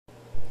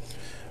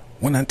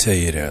When I tell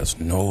you there's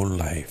no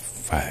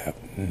life I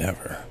have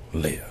never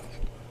lived,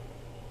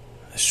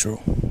 it's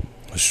true.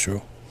 It's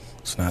true.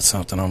 It's not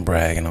something I'm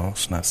bragging on.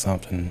 It's not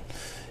something,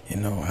 I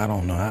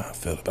don't know how I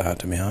feel about it,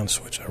 to be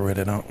honest with you. I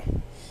really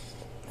don't.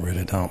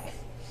 Really don't.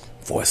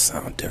 Voice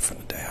sound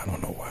different today. I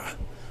don't know why.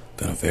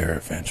 Been a very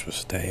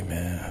adventurous day,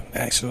 man.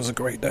 Actually, it was a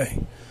great day.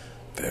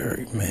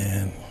 Very,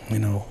 man,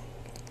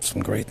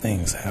 some great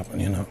things happen,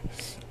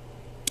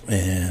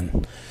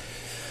 And,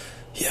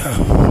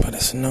 yeah, but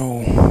it's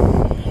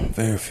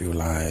very few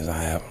lives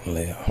I haven't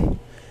lived.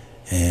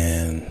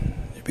 And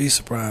you'd be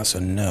surprised to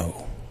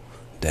know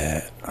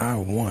that I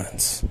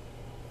once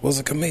was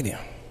a comedian.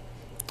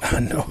 I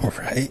know,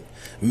 right?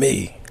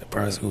 Me, the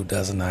person who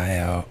does not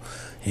have,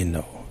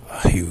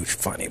 a huge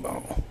funny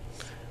bone.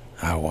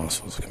 I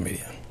once was a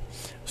comedian.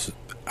 So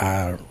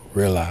I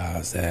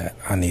realized that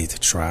I need to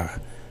try,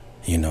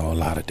 a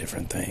lot of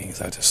different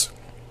things. I just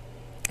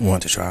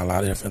want to try a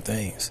lot of different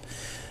things.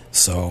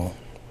 So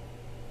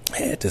I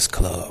had this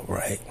club,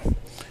 right,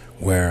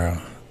 where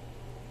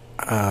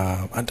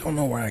I don't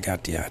know where I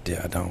got the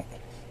idea. I don't.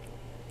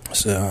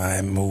 So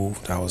I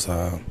moved. I was,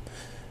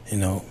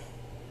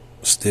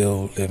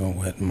 still living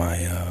with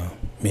me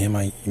and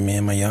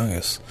my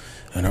youngest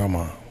and her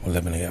mom were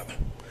living together,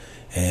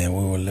 and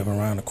we were living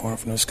around the corner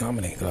from this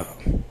comedy club.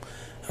 And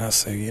I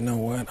said, you know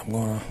what? I'm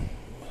gonna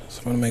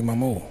make my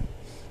move.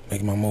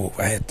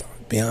 I had to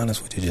be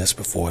honest with you. Just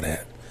before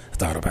that, I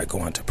thought about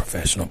going to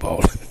professional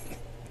bowling.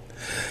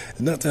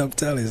 Nothing, I'm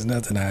telling you, it's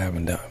nothing I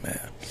haven't done,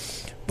 man.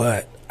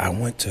 But I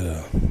went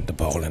to the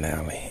bowling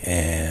alley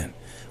and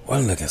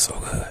wasn't looking so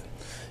good.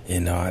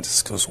 I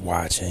just was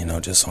watching,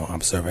 just on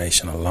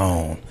observation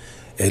alone,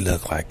 it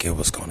looked like it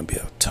was going to be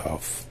a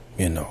tough,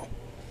 hill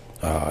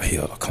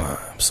to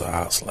climb. So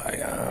I was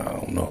like, I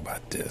don't know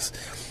about this.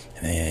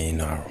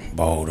 And I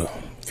bowled a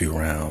few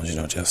rounds,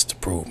 just to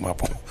prove my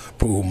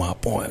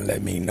point and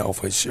let me know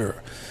for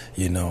sure,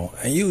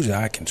 And usually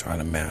I can try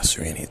to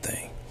master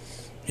anything,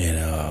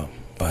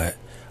 but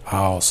I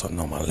also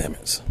know my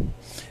limits.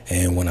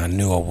 And when I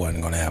knew I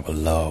wasn't going to have a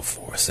love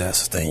for it, so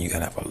that's the thing, you got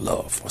to have a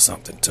love for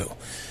something too.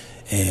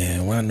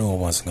 And when I knew I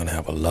wasn't going to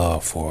have a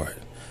love for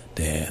it,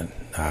 then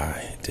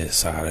I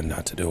decided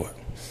not to do it.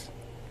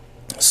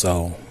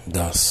 So,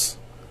 thus,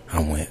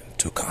 I went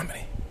to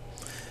comedy.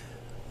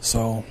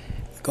 So,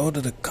 I go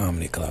to the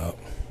comedy club.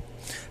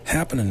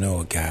 Happen to know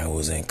a guy who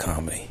was in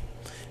comedy,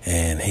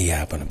 and he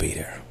happened to be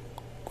there.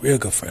 Real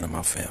good friend of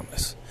my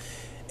family's.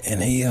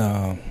 And he,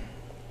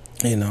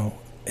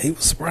 he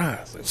was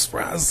surprised. He was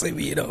surprised to see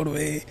me, you know what I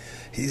mean?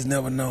 He's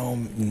never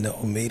known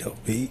me to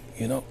be,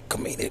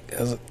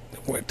 comedic.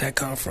 Where'd that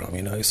come from?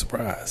 He's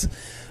surprised.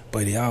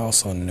 But he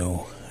also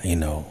knew,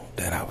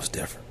 that I was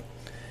different.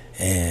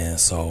 And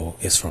so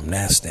it's from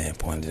that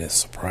standpoint that it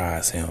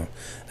surprised him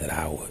that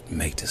I would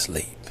make this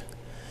leap.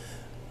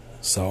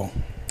 So,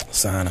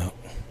 sign up.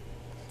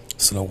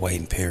 It's a little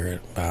waiting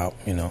period, about,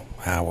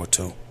 hour or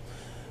two.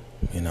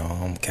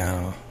 I'm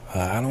kind of,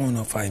 I don't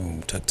know if I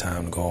even took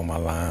time to go on my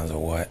lines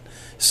or what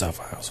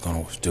stuff I was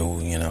going to do,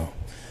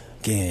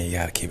 Again, you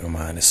got to keep in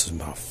mind, this is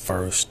my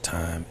first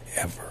time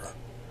ever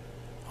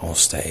on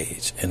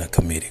stage in a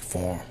comedic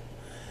form.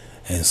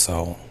 And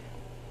so,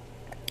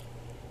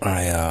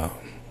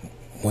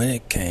 when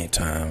it came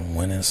time,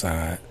 went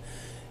inside,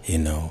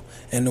 and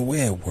the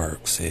way it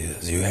works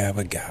is you have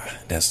a guy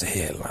that's the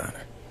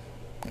headliner.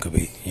 Could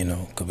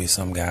be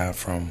some guy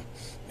from,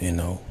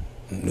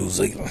 New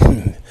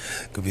Zealand.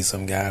 Could be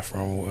some guy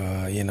from,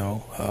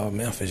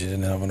 Memphis. You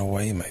never know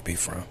where he might be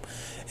from.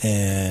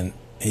 And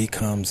he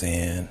comes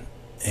in,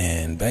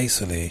 and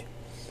basically,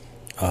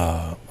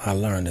 I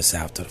learned this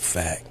after the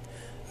fact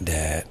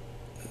that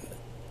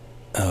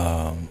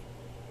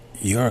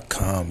your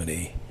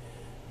comedy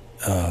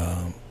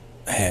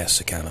has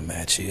to kind of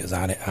match his.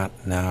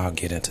 Now I'll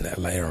get into that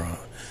later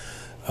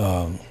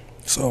on.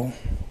 So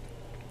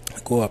I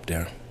go up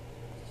there.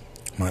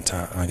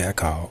 I got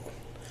called.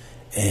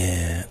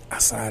 And I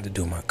decided to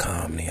do my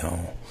comedy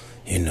on,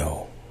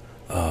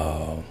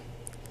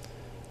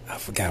 I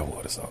forgot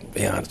what it's on. To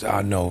be honest,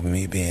 I know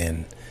me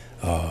being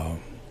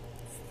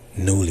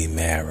newly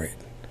married,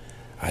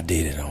 I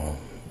did it on,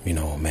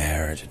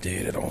 marriage. I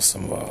did it on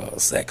some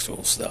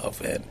sexual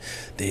stuff and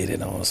did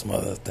it on some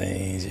other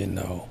things, And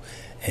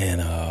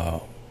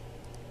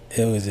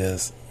it was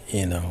just,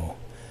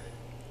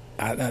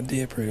 I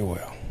did pretty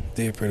well.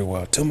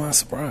 To my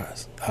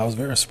surprise. I was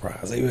very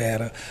surprised. They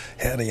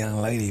had a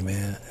young lady,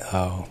 man.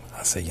 I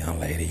say young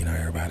lady,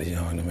 everybody's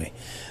young to me.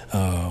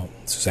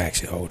 She's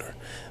actually older.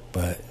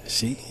 But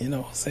she,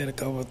 said a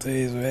couple of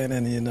things, man,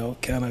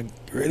 and, kind of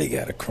really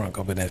got a crunk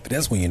up in that. But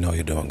that's when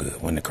you're doing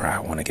good, when the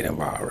crowd want to get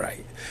involved,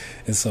 right?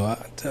 And so I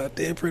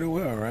did pretty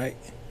well, right?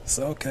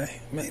 So,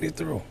 okay, made it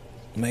through.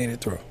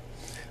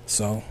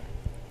 So,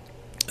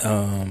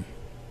 come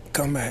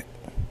back.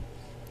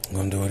 I'm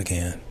going to do it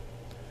again.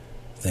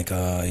 I think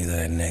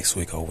either next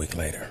week or a week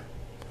later.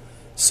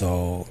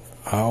 So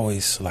I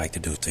always like to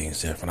do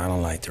things different. I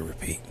don't like to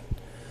repeat.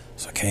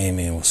 So I came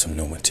in with some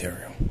new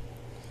material.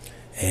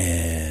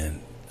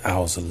 And I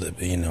was a little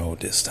bit,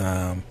 this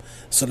time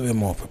it's a little bit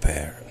more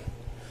prepared.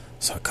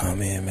 So I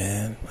come in,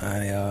 man.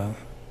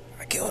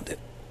 I killed it.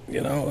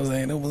 You know what I'm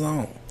saying? It was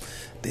on.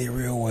 Did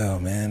real well,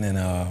 man, and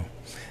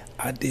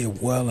I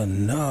did well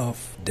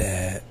enough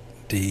that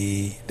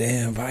they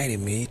invited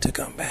me to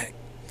come back.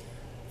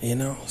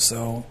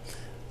 So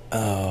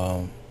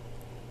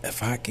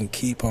if I can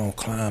keep on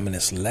climbing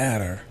this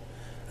ladder,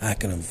 I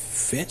can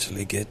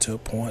eventually get to a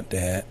point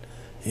that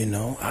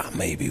I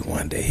may be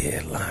one day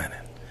headlining.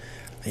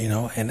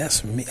 And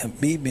that's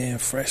me being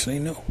freshly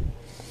new.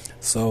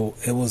 So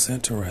it was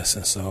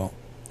interesting. So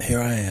here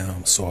I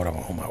am, sort of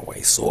on my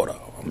way, sort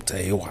of. I'm gonna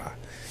tell you why.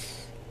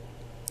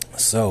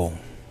 So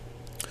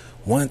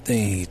one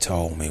thing he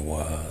told me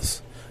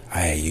was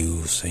I had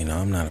used,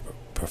 I'm not a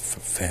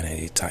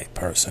profanity type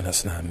person.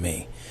 That's not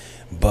me.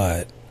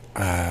 But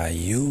I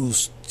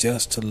used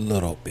just a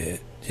little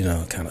bit,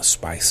 kind of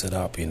spice it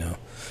up,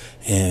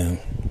 And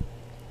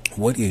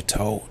what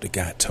the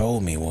guy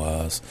told me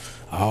was,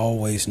 I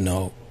always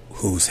know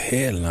who's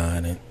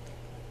headlining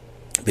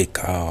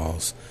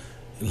because,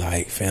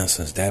 like, for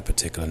instance, that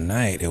particular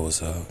night, it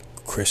was a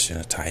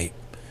Christian type,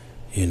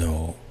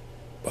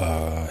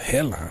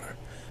 headliner.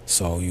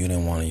 So you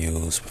didn't want to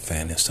use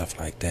profanity and stuff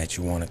like that.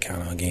 You want to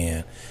kind of,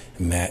 again,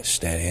 match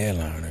that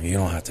headliner. You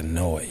don't have to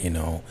know it,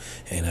 And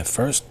at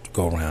first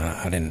go around,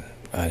 I didn't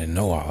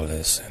know all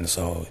this, and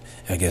so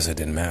I guess it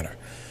didn't matter.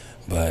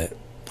 But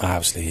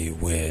obviously,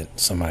 when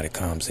somebody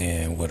comes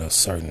in with a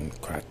certain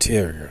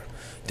criteria,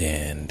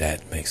 then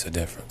that makes a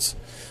difference.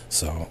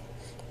 So,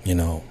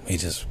 he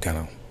just kind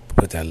of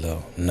put that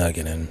little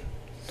nugget in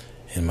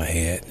my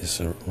head just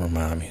to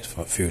remind me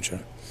for the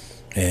future.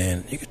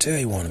 And you could tell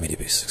he wanted me to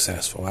be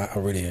successful. I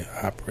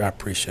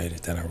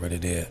appreciated that. I really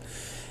did.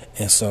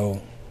 And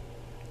so,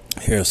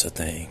 here's the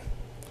thing.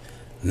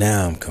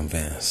 Now I'm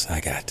convinced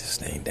I got this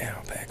thing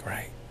down back,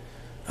 right?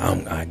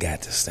 I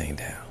got this thing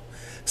down.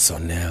 So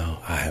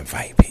now I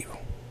invite people.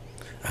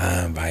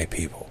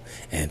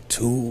 And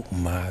to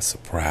my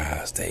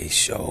surprise, they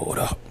showed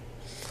up.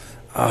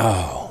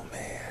 Oh,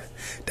 man.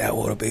 That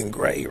would have been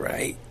great,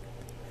 right?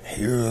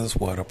 Here's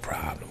where the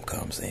problem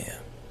comes in.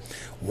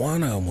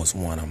 One of them was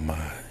one of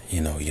my,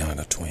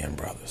 younger twin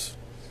brothers.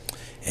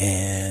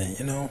 And,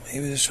 he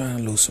was just trying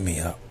to loosen me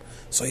up.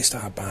 So he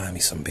started buying me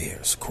some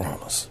beers,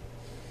 Coronas.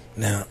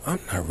 Now, I'm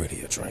not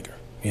really a drinker.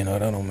 That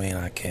don't mean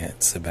I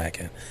can't sit back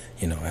and,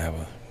 have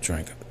a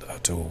drink or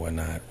two or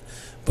whatnot.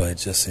 But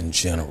just in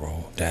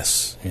general,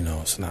 that's,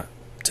 it's not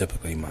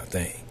typically my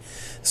thing.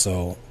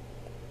 So,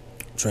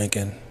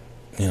 drinking,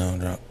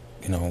 drunk,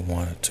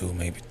 one or two,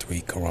 maybe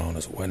three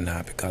Coronas or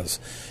whatnot because,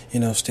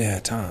 still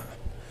had time.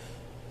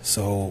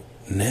 So,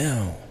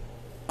 now,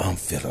 I'm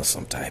feeling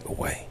some type of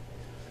way.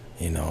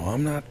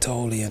 I'm not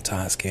totally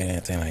intoxicated or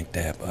anything like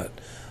that, but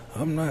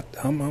I'm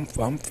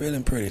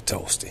feeling pretty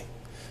toasty.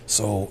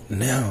 So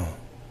now,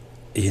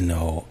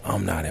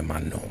 I'm not in my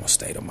normal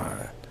state of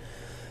mind.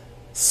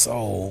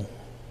 So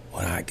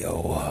when I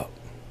go up,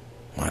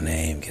 my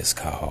name gets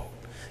called.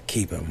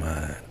 Keep in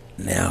mind,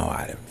 now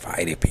I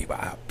invited people.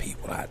 I have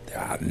people out there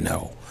I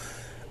know.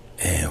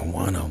 And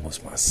one of them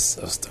was my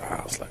sister.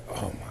 I was like,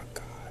 oh my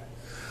God.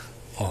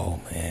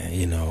 Oh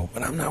man,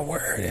 but I'm not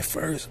worried at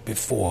first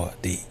before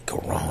the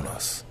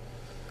Coronas.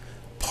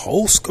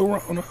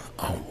 Post-Corona,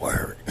 I'm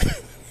worried. You know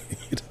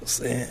what I'm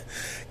saying?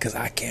 Because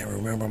I can't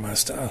remember my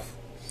stuff.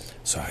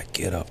 So I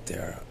get up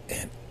there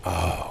and,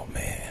 oh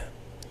man,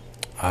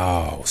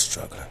 I was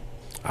struggling.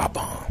 I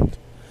bombed.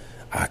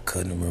 I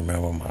couldn't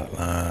remember my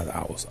lines.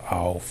 I was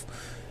off.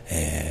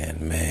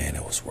 And man,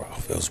 it was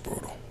rough. It was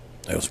brutal.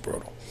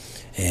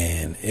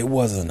 And it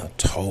wasn't a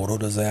total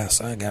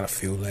disaster. I got a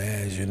few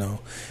lads,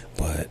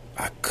 but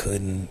I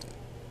couldn't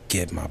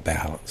get my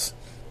balance.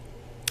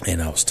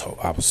 And I was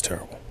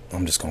terrible.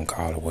 I'm just going to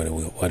call it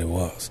what it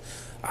was.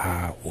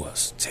 I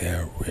was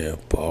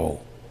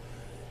terrible.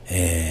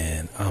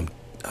 And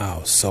I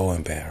was so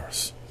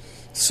embarrassed.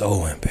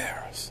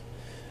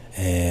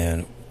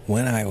 And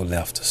when I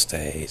left the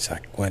stage, I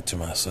went to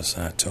my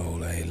sister and I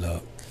told her, hey,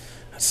 look,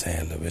 I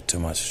had a little bit too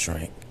much to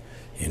drink.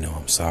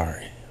 I'm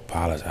sorry.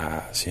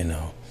 Apologize,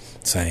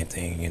 Same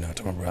thing,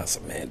 to my brother. I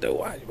said, man, dude,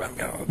 why you brought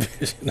me on?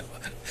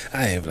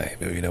 I ain't blame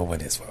him, it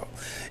wasn't his fault.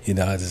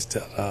 I just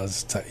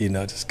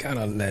kind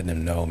of letting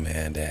them know,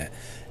 man, that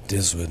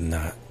this was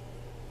not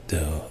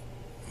the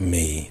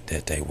me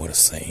that they would have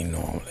seen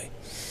normally.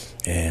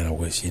 And I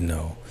wish,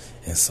 and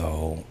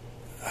so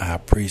I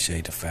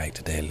appreciate the fact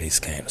that they at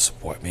least came to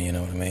support me, you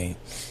know what I mean?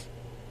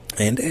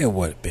 And they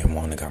would have been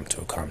wanting to come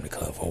to a comedy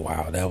club for a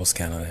while. That was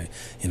kind of,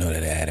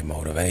 that added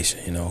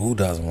motivation. Who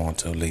doesn't want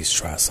to at least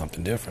try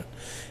something different?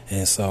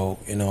 And so,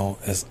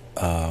 it's,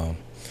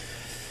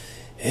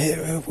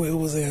 it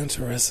was an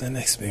interesting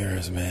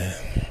experience, man.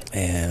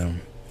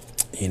 And,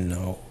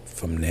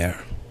 from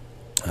there,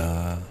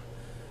 I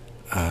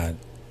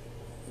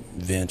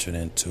ventured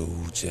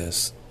into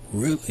just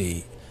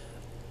really,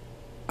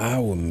 I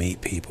would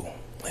meet people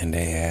and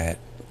they had,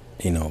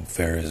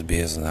 various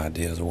business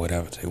ideas or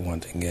whatever they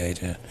wanted to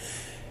engage in.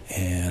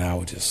 And I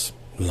would just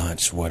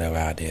launch whatever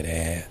idea they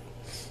had,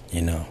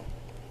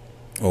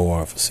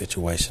 or of a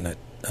situation that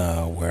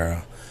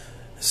where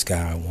this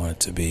guy wanted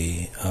to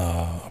be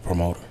a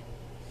promoter.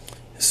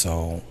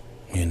 So,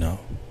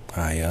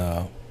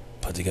 I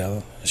put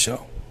together a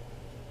show.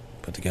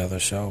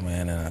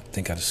 Man, and I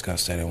think I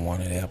discussed that in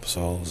one of the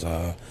episodes,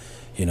 a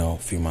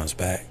few months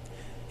back.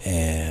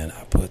 And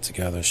I put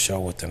together a show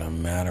within a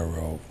matter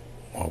of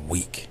a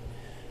week.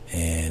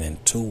 And in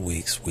 2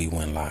 weeks, we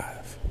went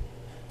live.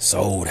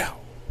 Sold out.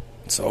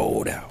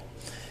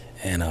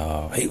 And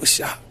he was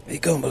shocked. He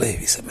couldn't believe it.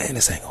 He said, man,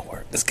 this ain't gonna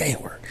work. This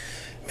can't work.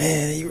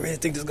 Man, you really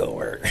think this gonna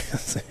work?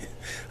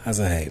 I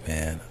said, hey,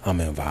 man,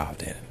 I'm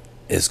involved in it.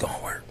 It's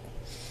gonna work.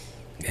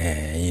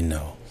 And,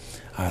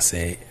 I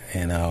said,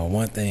 and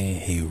one thing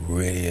he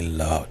really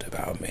loved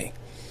about me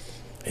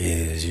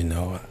is,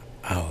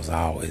 I was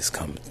always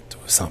coming to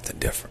something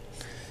different.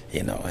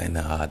 And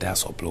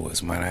that's what blew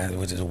his mind out,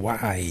 which is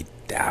why he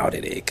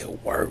doubted it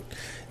could work.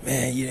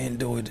 Man, you didn't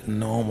do it the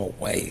normal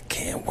way. It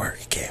can't work.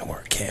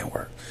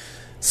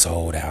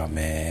 Sold out,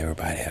 man.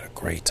 Everybody had a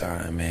great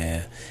time,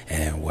 man.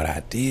 And what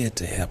I did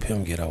to help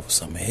him get over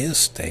some of his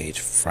stage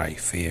fright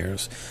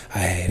fears, I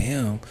had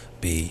him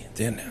be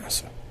the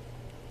announcer.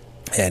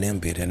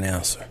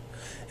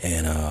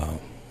 And,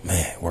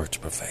 man, it worked to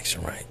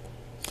perfection, right?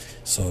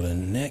 So the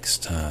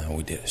next time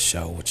we did a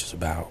show, which is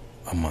about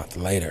a month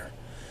later,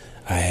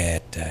 I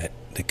had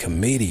the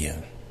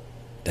comedian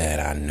that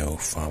I knew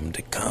from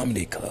the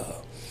comedy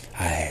club.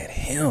 I had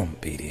him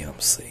be the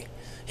MC.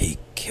 He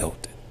killed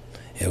it.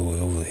 He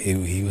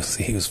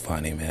was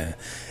funny, man.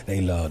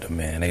 They loved him,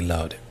 man. They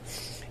loved it.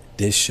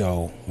 This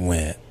show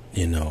went,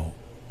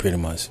 pretty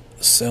much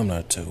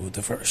similar to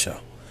the first show.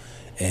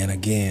 And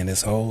again,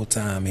 this whole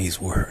time he's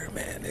worried,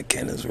 man.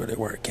 Can this really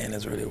work?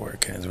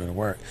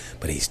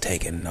 But he's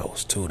taking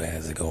notes too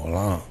as it go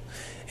along.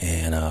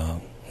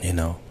 And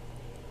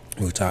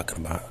we're talking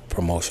about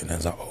promotion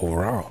as an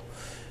overall.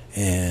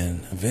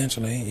 And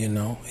eventually,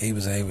 he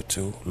was able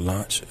to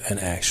launch an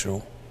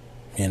actual,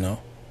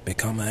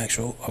 become an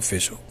actual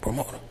official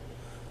promoter.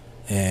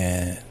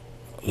 And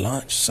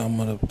launch some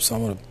of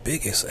the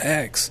biggest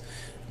acts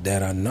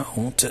that are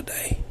known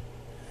today.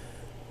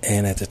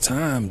 And at the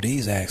time,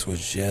 these acts were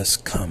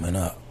just coming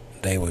up.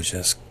 They were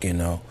just,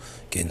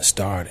 getting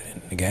started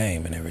in the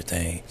game and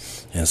everything.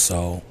 And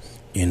so,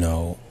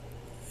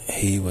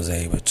 he was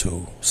able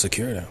to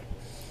secure them.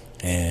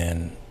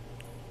 And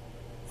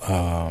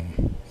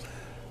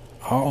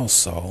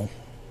also,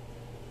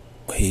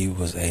 he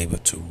was able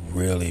to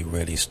really,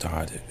 really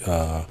start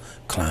to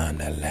climb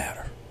that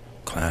ladder.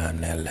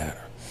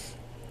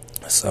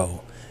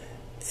 So,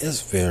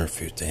 it's very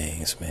few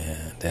things,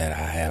 man, that I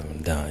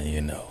haven't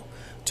done,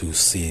 to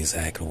see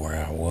exactly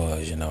where I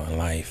was, in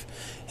life.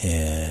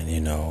 And,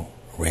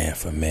 ran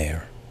for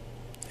mayor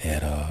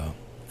at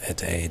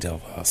the age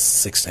of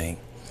 16.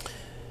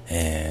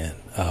 And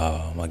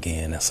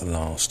again, that's a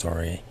long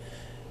story,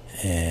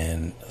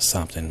 and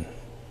something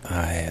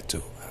I had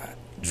to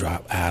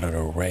drop out of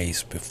the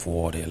race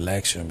before the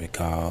election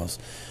because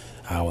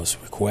I was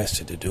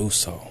requested to do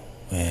so.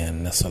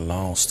 And that's a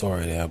long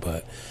story there,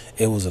 but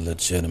it was a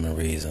legitimate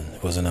reason.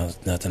 It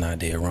wasn't nothing I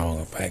did wrong.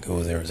 In fact, it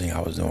was everything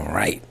I was doing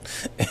right.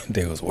 And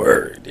there was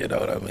word, you know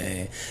what I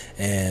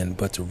mean?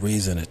 But the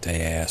reason that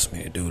they asked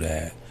me to do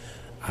that,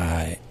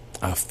 I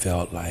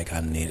felt like I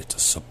needed to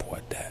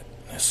support that.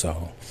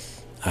 So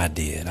I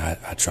did.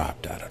 I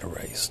dropped out of the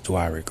race. Do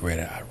I regret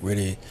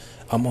it?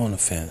 I'm on the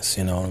fence,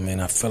 you know what I mean?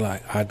 I feel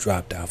like I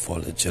dropped out for a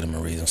legitimate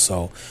reason.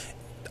 So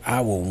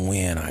I will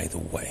win either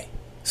way.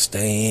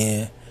 Stay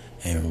in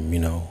and,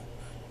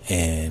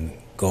 and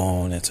go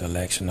on into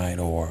election night,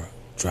 or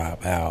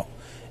drop out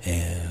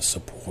and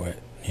support,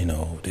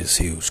 this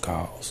huge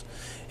cause.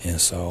 And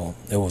so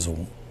there was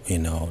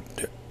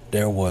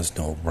there was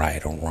no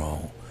right or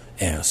wrong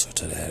answer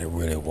to that. It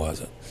really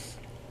wasn't.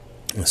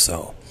 And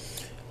so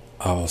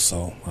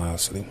also,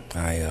 honestly,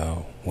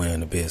 I went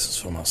into business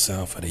for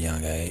myself at a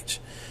young age,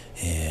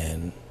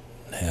 and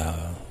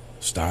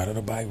started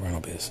a bike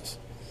rental business.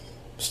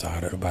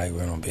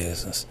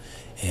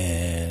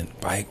 And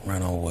bike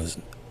rental was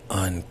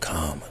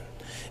uncommon.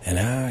 And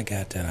how I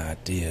got that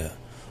idea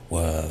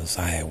was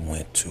I had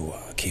went to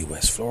Key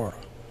West, Florida,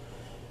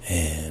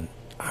 and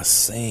I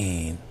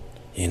seen,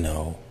 it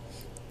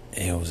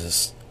was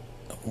just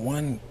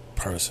one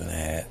person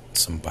had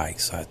some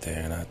bikes out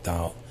there, and I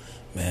thought,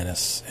 man,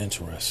 that's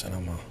interesting.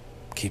 I'm going to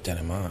keep that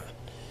in mind.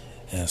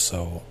 And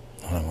so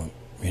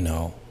when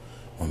I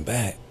went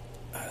back,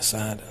 I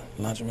decided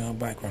to launch my own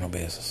bike rental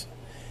business.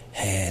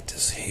 Had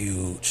this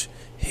huge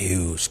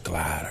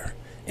glider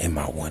in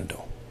my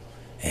window.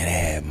 And it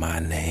had my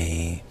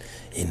name,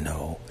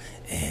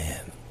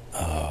 and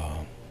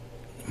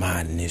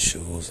my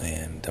initials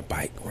and the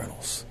bike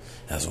rentals.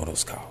 That's what it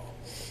was called.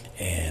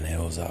 And it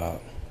was,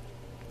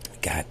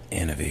 got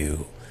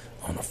interviewed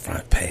on the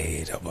front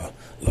page of a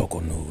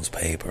local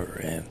newspaper,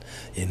 and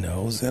it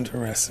was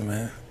interesting,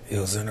 man. It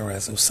was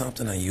interesting. It was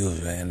something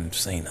unusual. I hadn't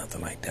seen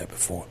nothing like that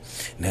before.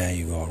 Now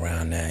you go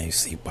around now and you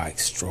see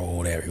bikes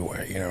strolled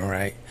everywhere,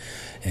 right?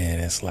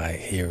 And it's like,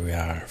 here we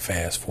are,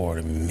 fast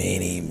forward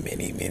many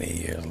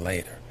years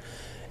later.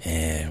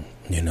 And,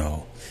 you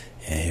know,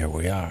 and here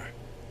we are.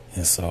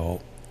 And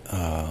so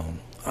I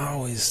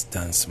always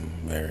done some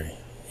very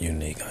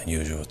unique,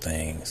 unusual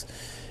things.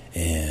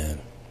 And,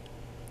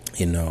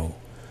 you know,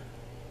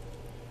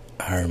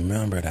 I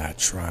remember that I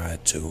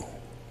tried to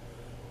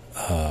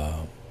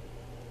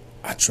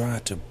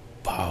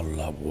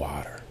bottle up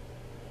water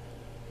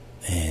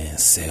and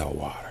sell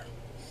water,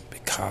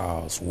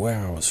 because where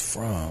I was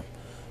from,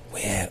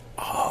 we had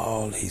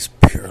all these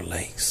pure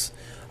lakes,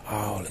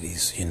 all of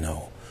these,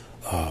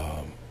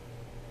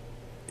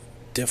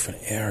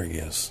 different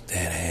areas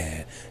that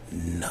had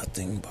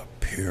nothing but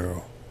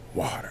pure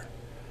water.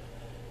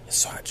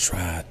 So I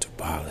tried to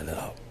bottle it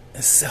up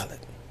and sell it.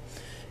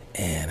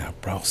 And I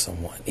brought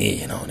someone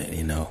in on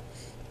it,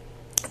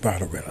 I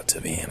brought a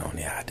relative in on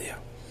the idea.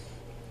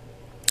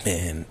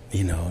 And,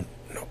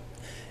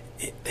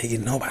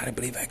 nobody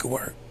believed it could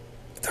work.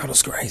 I thought it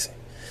was crazy.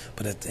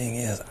 But the thing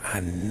is, I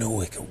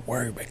knew it could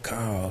work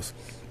because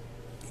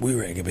we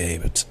were going to be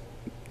able to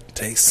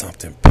take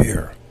something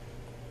pure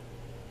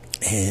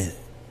and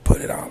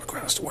put it all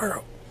across the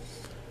world.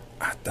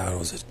 I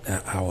thought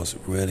I was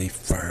really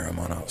firm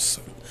on it.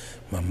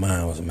 My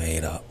mind was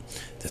made up.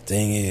 The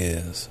thing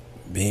is,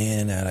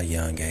 being at a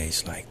young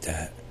age like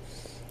that,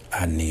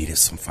 I needed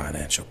some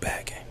financial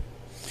backing.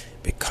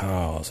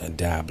 Because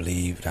did I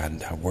believe,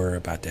 did I worry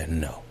about that?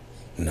 No.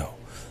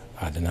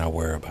 I did not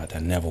worry about that.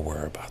 I never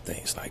worry about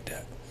things like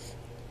that.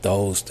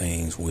 Those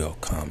things will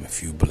come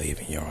if you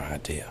believe in your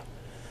idea.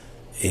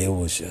 It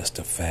was just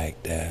the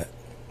fact that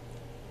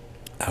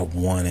I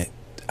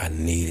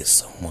needed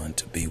someone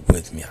to be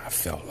with me, I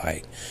felt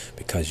like,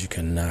 because you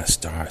cannot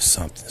start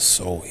something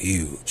so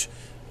huge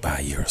by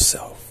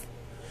yourself.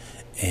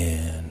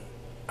 And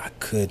I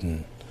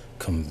couldn't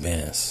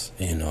convince,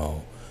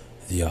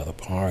 the other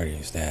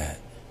parties that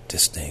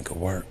this thing could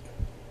work.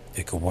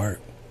 It could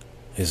work.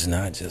 It's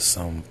not just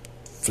some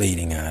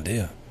fleeting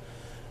idea.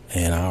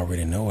 And I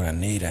already know what I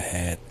need.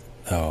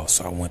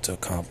 So I went to a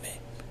company,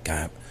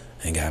 got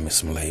me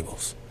some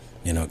labels.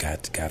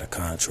 Got a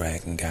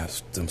contract and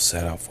got them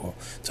set up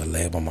to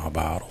label my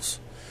bottles.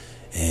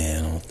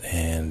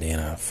 And then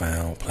I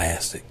found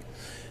plastic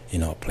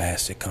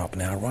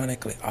company.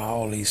 Ironically,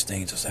 all these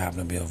things just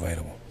happened to be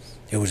available.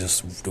 It was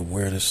just the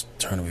weirdest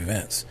turn of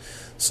events.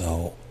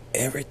 So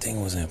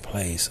everything was in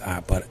place,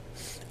 but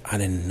I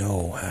didn't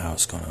know how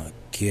it's going to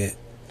get.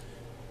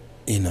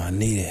 I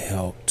needed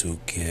help to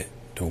get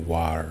the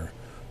water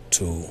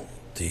to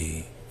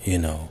the,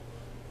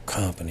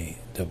 company,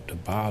 the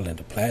bottling,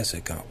 the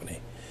plastic company.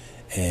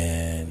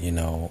 And,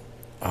 I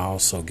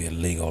also get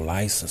legal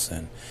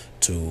licensing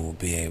to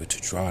be able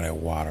to draw that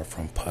water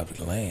from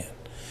public land.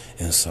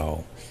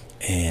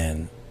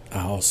 And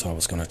I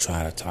was going to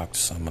try to talk to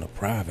some of the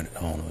private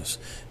owners,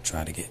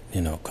 try to get,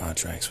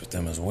 contracts with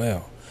them as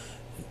well.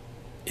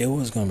 It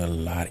was going to be a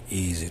lot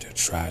easier to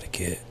try to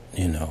get,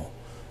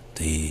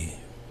 the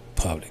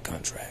public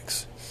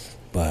contracts.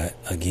 But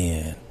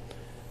again,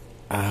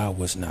 I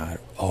was not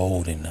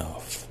old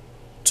enough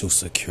to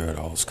secure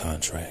those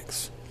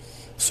contracts.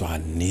 So I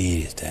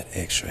needed that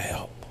extra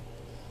help.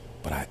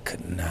 But I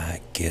could not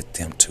get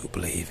them to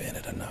believe in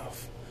it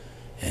enough.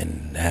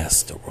 And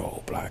that's the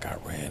roadblock I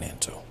ran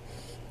into.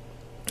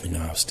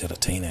 I was still a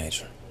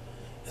teenager.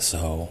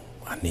 So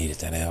I needed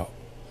that help.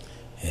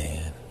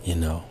 And,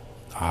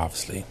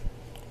 obviously,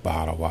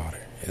 bottled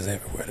water is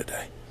everywhere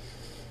today.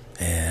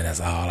 And that's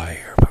all I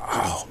hear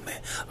about.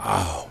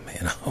 Oh,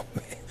 man.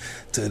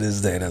 To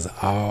this day, that's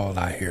all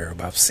I hear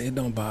about. See, it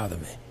don't bother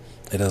me.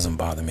 It doesn't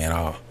bother me at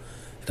all.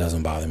 It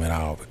doesn't bother me at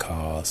all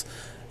because,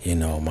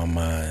 my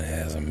mind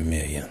has a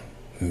million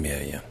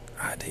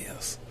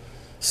ideas.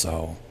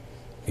 So,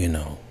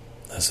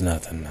 that's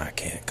nothing I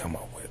can't come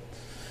up with.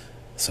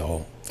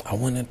 So I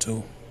went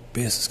into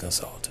business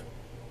consulting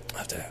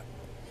after that.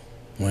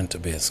 Went to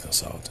business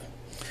consulting.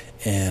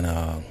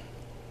 And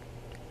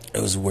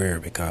it was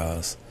weird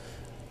because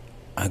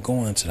I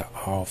go into the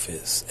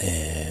office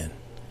and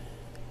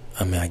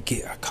I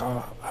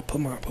put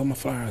my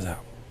flyers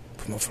out.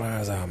 Put my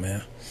flyers out,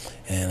 man.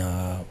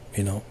 And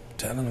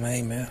telling them,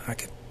 hey man,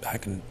 I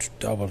can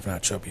double if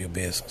not triple your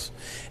business.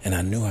 And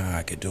I knew how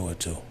I could do it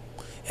too.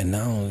 And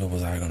not only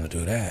was I going to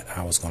do that,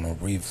 I was going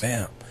to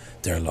revamp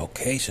their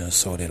location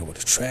so that it would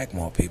attract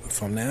more people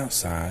from the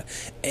outside.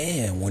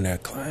 And when their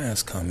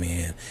clients come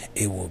in,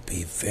 it will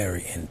be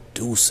very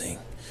inducing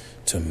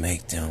to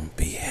make them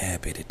be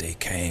happy that they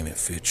came and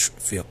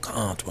feel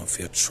comfortable and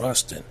feel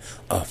trusting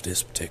of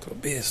this particular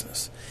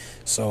business.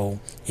 So,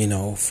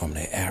 from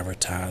the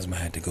advertisement,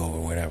 I had to go over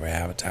whatever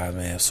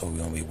advertisement is, so we're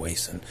going to be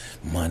wasting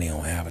money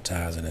on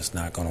advertising. It's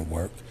not going to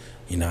work.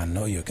 I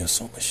know your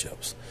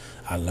consumerships.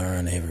 I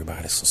learn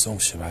everybody's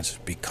consumership. I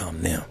just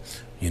become them.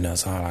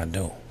 That's all I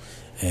do.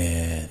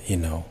 And,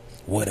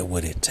 what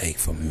would it take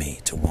for me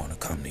to want to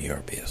come to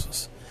your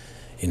business?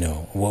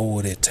 What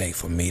would it take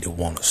for me to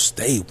want to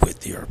stay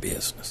with your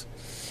business?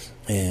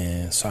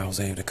 And so I was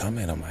able to come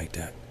at them like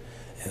that.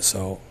 And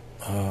so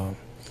I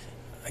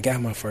got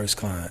my first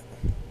client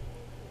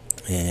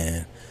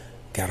and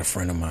got a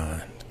friend of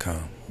mine to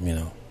come,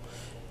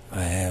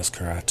 I asked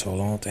her, I told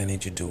her, all thing I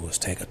need you to do is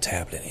take a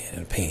tablet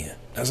and a pen.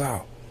 That's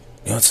all.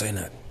 You don't say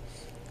nothing.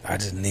 I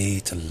just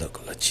need to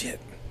look legit.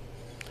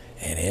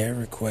 And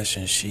every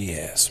question she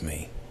asked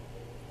me,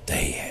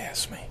 they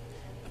asked me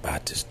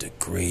about this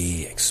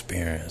degree,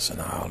 experience,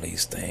 and all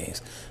these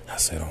things. I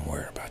said, don't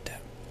worry about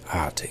that.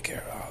 I'll take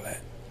care of all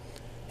that.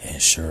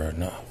 And sure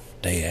enough,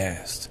 they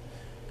asked.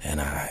 And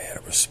I had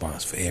a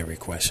response for every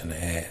question they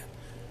had.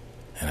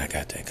 And I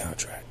got that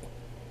contract.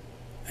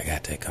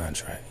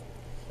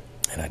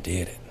 And I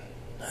did it.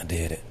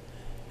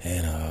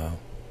 And,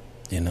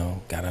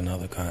 got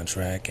another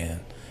contract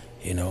and,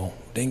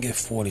 didn't get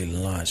 40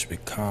 lunch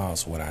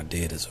because what I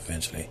did is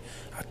eventually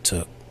I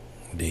took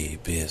the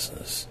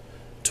business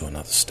to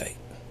another state.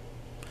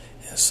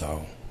 And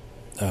so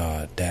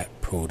that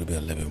proved to be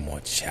a little bit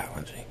more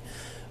challenging.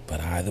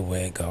 But either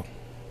way it go,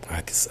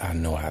 I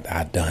know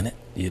I done it.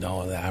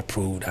 I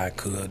proved I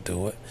could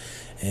do it.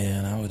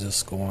 And I would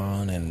just go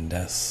on, and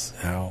that's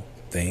how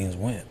things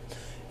went.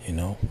 It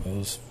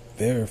was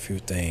very few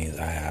things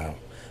I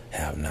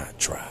have not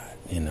tried,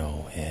 and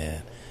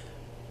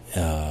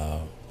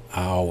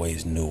I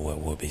always knew what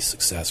would be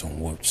successful and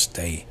would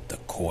stay the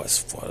course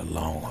for the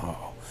long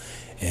haul.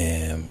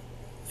 And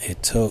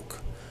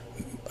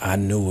I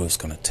knew it was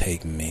going to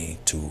take me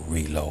to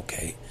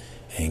relocate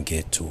and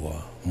get to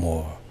a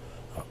more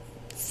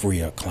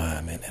freer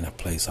climate and a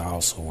place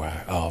also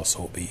where I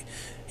also be,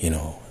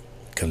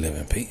 could live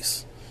in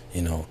peace.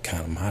 Kind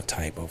of my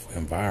type of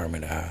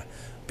environment I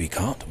be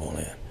comfortable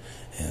in.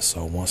 And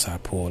so once I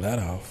pulled that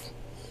off,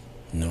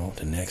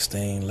 the next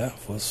thing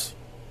left was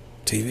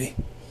TV.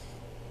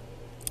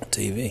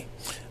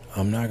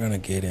 I'm not going to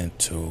get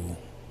into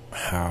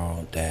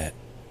how that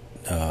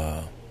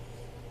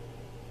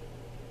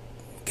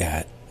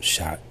got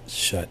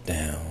shut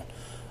down.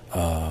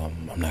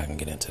 I'm not going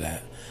to get into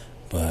that.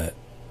 But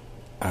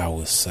I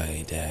would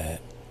say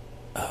that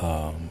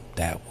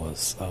that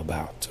was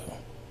about to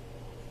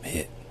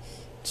hit.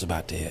 It's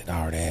about to hit.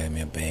 I already had me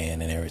a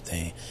band and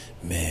everything.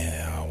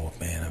 I'll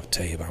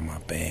tell you about my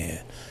band.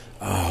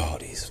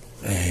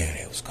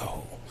 It was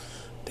cold.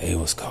 They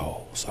was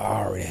cold. So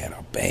I already had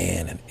a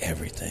band and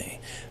everything.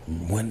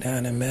 Went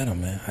down and met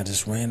them, man. I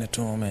just ran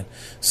into them and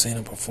seen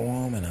them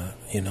perform, and man,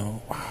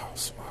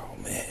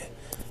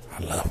 I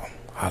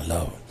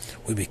love them.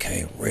 We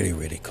became really,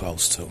 really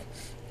close too.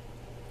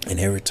 And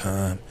every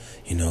time,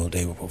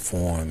 they would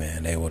perform,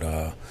 man, they would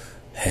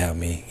have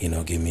me,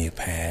 give me a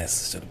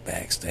pass to the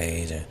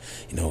backstage and,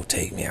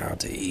 take me out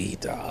to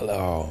eat.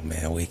 Oh,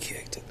 man, we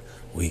kicked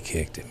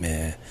it,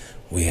 man.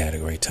 We had a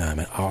great time.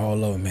 And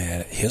all of them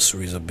had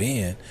histories of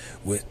being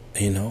with,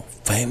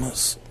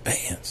 famous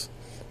bands,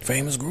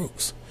 famous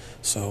groups.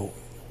 So,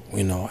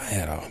 I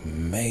had a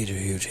major,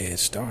 huge head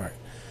start.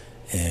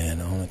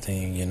 And the only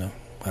thing,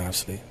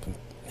 obviously,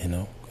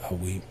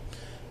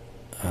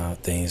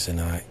 things did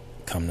not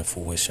come to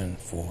fruition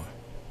for,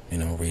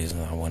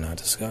 reasons I will not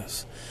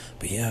discuss.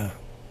 But yeah,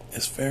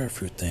 it's very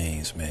few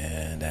things,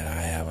 man, that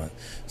I haven't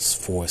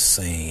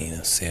foreseen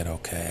and said,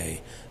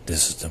 okay,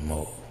 this is the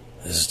move.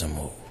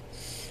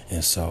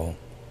 And so,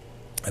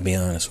 I'll be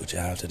honest with you,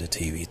 after the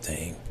TV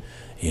thing,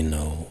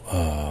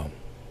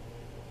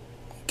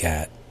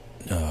 got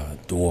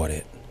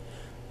thwarted,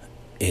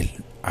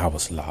 I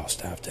was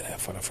lost after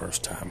that for the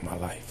first time in my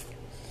life.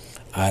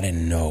 I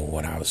didn't know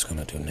what I was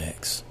going to do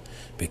next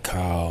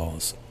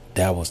because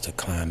that was the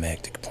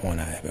climactic point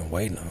I had been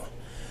waiting on.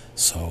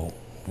 So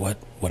what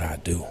would I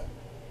do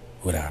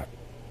without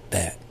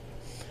that?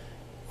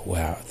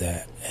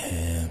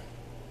 And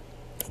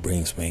it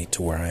brings me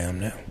to where I am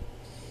now.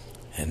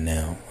 And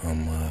now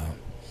I'm,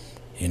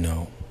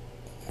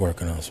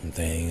 working on some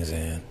things,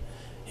 and,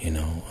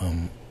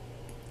 I'm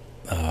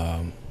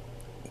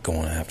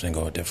going to have to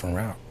go a different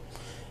route.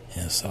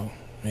 And so,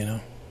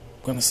 I'm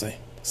going to see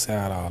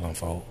how it all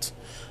unfolds.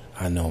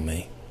 I know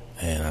me,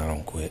 and I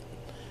don't quit.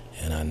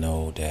 And I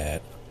know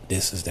that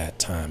this is that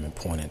time and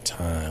point in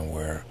time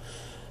where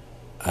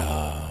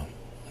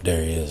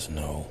there is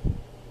no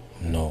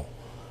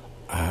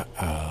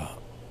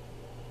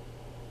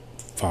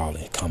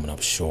coming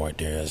up short.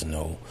 There is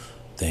no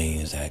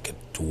things that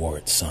could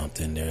thwart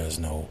something. There is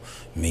no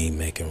me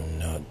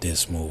making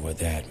this move or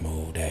that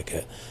move that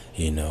could,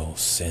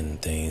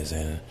 send things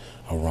in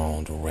a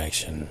wrong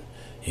direction,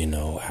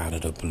 out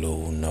of the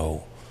blue.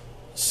 No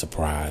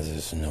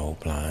surprises, no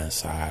blind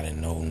side,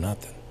 and no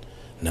nothing.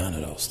 None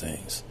of those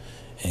things.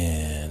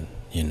 And,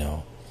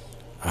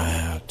 I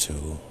have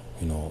to,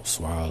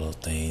 swallow those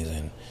things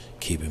and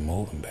keep it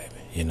moving,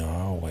 baby,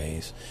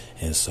 always.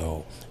 And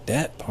so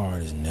that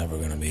part is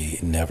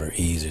never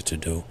easy to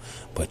do,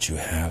 but you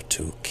have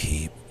to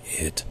keep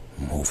it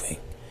moving.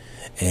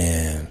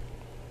 And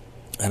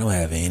I don't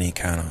have any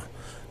kind of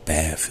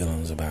bad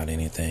feelings about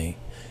anything,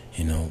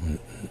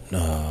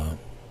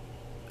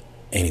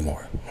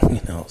 anymore.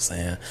 You know what I'm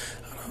saying?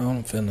 I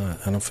don't feel none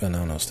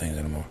of those things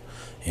anymore.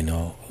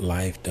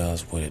 Life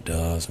does what it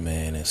does,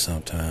 man, and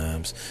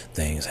sometimes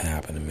things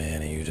happen,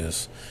 man, and you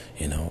just,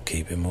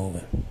 keep it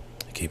moving.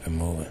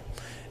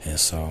 And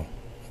so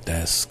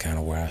that's kind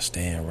of where I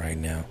stand right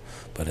now.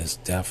 But it's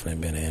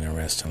definitely been an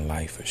interesting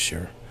life for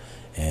sure.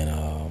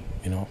 And,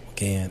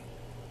 again,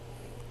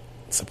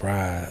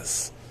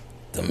 surprise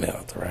the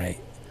myth, right?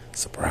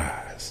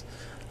 Surprise.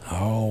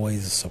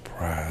 Always a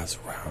surprise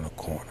around the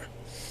corner.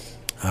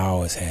 I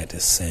always had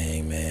this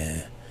saying,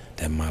 man,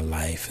 that my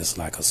life is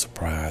like a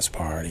surprise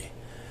party.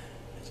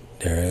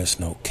 There is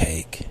no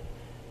cake,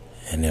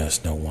 and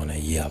there's no one to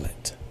yell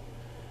it.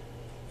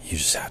 You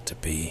just have to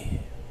be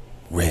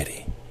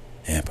ready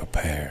and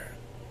prepared.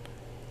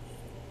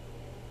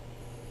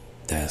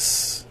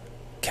 That's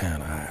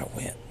kind of how it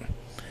went.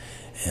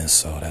 And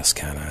so that's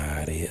kind of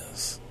how it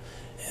is.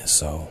 And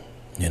so,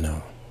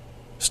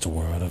 it's the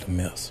world of the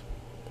myth.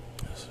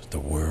 It's the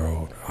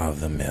world of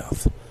the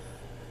myth.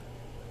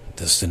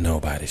 This is the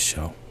Nobody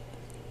Show.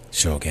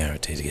 Show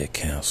guaranteed to get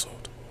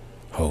canceled.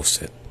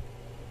 Hosted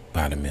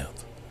by the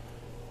myth.